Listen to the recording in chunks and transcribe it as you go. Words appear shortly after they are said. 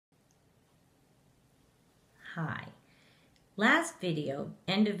Hi. Last video,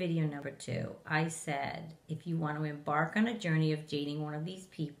 end of video number 2, I said if you want to embark on a journey of dating one of these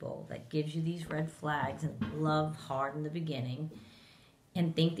people that gives you these red flags and love hard in the beginning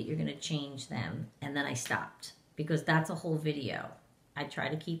and think that you're going to change them, and then I stopped because that's a whole video. I try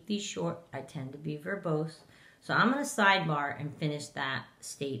to keep these short. I tend to be verbose. So I'm going to sidebar and finish that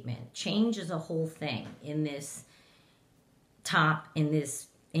statement. Change is a whole thing in this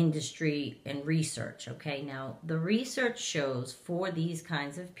industry and research. Okay, now the research shows for these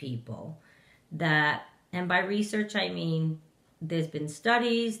kinds of people that, and by research I mean there's been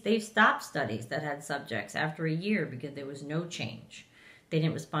studies, they've stopped studies that had subjects after a year because there was no change. They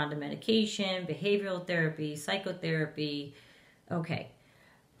didn't respond to medication, behavioral therapy, psychotherapy. Okay,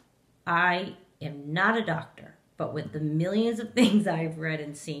 I am not a doctor, but with the millions of things I've read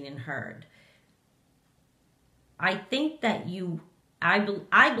and seen and heard, I think that I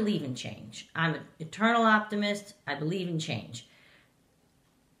believe in change. I'm an eternal optimist. I believe in change.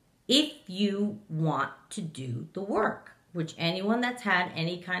 If you want to do the work, which anyone that's had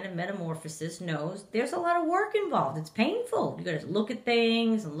any kind of metamorphosis knows, there's a lot of work involved. It's painful. You got to look at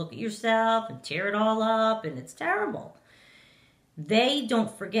things and look at yourself and tear it all up, and it's terrible. They,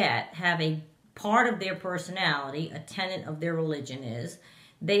 don't forget, have a part of their personality, a tenet of their religion is,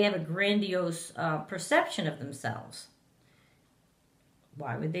 they have a grandiose perception of themselves.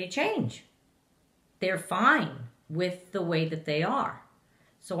 Why would they change? They're fine with the way that they are.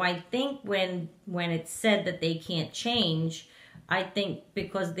 So I think when it's said that they can't change, I think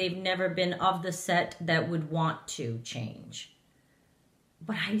because they've never been of the set that would want to change.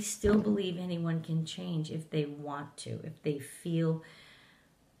 But I still believe anyone can change if they want to, if they feel,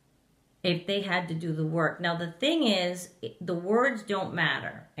 if they had to do the work. Now, the thing is, the words don't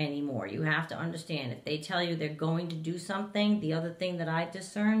matter anymore. You have to understand, if they tell you they're going to do something, the other thing that I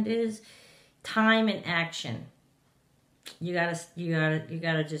discerned is time and action. You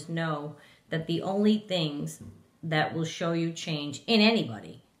gotta just know that the only things that will show you change in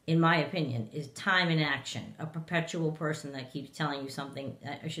anybody, in my opinion, is time and action. A perpetual person that keeps telling you something,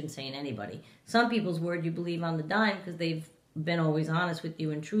 I shouldn't say in anybody. Some people's word you believe on the dime because they've been always honest with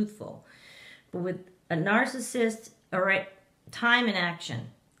you and truthful. But with a narcissist, all right, time and action.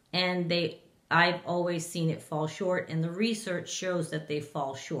 And I've always seen it fall short, and the research shows that they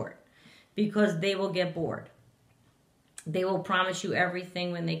fall short because they will get bored. They will promise you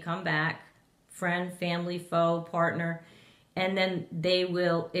everything when they come back, friend, family, foe, partner, and then it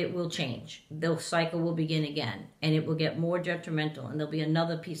will change. The cycle will begin again, and it will get more detrimental, and there'll be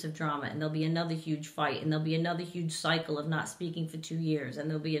another piece of drama, and there'll be another huge fight, and there'll be another huge cycle of not speaking for 2 years, and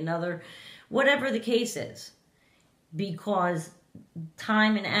there'll be another, whatever the case is, because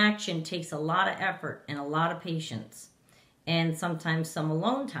time and action takes a lot of effort and a lot of patience, and sometimes some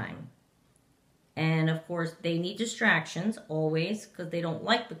alone time. And of course, they need distractions always because they don't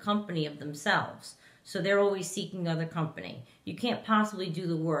like the company of themselves. So they're always seeking other company. You can't possibly do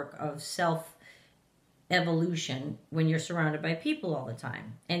the work of self-evolution when you're surrounded by people all the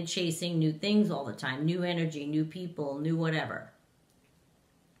time and chasing new things all the time, new energy, new people, new whatever.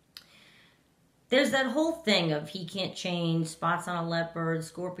 There's that whole thing of he can't change, spots on a leopard,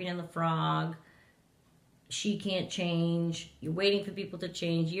 scorpion and the frog, she can't change, you're waiting for people to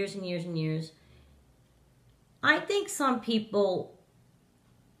change, years and years and years. I think some people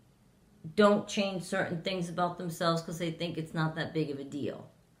don't change certain things about themselves because they think it's not that big of a deal.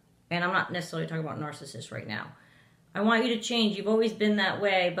 And I'm not necessarily talking about narcissists right now. I want you to change. You've always been that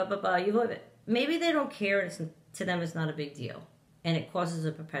way. Blah, blah, blah. Maybe they don't care. To them, it's not a big deal. And it causes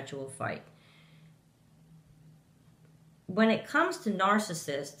a perpetual fight. When it comes to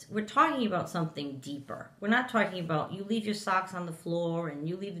narcissists, we're talking about something deeper. We're not talking about you leave your socks on the floor and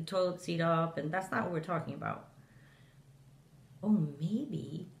you leave the toilet seat up, and that's not what we're talking about. Oh,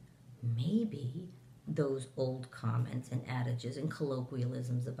 maybe those old comments and adages and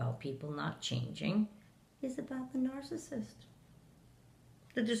colloquialisms about people not changing is about the narcissist.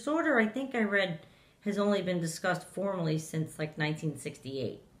 The disorder, I think I read, has only been discussed formally since like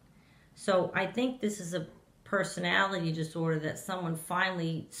 1968. So I think this is a personality disorder that someone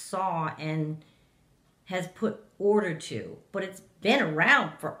finally saw and has put order to. But it's been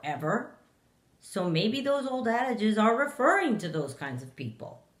around forever. So maybe those old adages are referring to those kinds of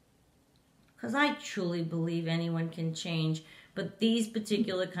people. Because I truly believe anyone can change. But these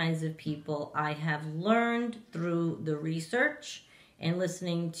particular kinds of people, I have learned through the research and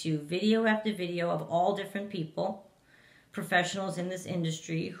listening to video after video of all different people, professionals in this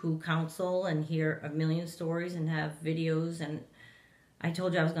industry who counsel and hear a million stories and have videos. And I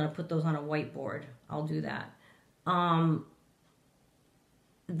told you I was going to put those on a whiteboard. I'll do that.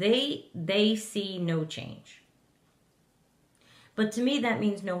 They see no change. But to me, that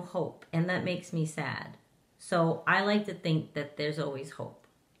means no hope, and that makes me sad. So I like to think that there's always hope.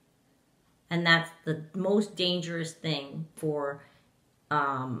 And that's the most dangerous thing for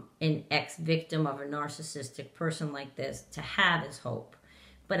an ex-victim of a narcissistic person like this to have is hope.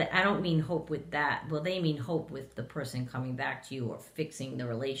 But I don't mean hope with that. Well, they mean hope with the person coming back to you or fixing the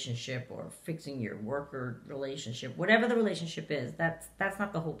relationship or fixing your worker relationship. Whatever the relationship is, that's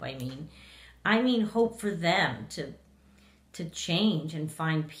not the hope I mean. I mean hope for them to change and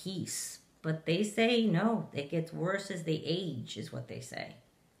find peace. But they say no, it gets worse as they age, is what they say,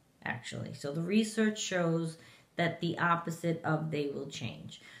 actually. So the research shows that the opposite of they will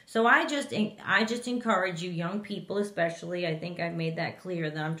change. So I just encourage you, young people especially, I think I've made that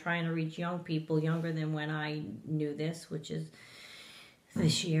clear that I'm trying to reach young people younger than when I knew this, which is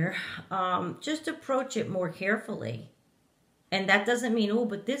this year. Just approach it more carefully. And that doesn't mean, oh,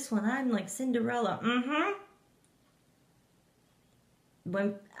 but this one, I'm like Cinderella.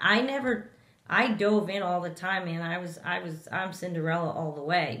 When I dove in all the time, man. I'm Cinderella all the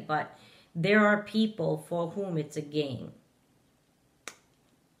way, but there are people for whom it's a game.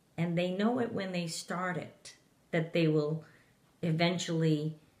 And they know it when they start it, that they will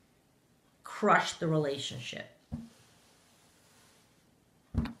eventually crush the relationship.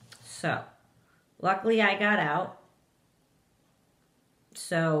 So, luckily I got out.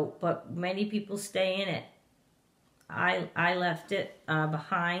 So, but many people stay in it. I left it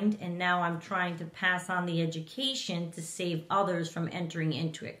behind, and now I'm trying to pass on the education to save others from entering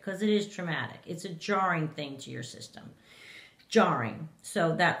into it, because it is traumatic. It's a jarring thing to your system. Jarring.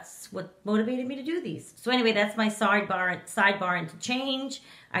 So that's what motivated me to do these. So anyway, that's my sidebar into change.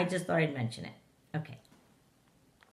 I just thought I'd mention it. Okay.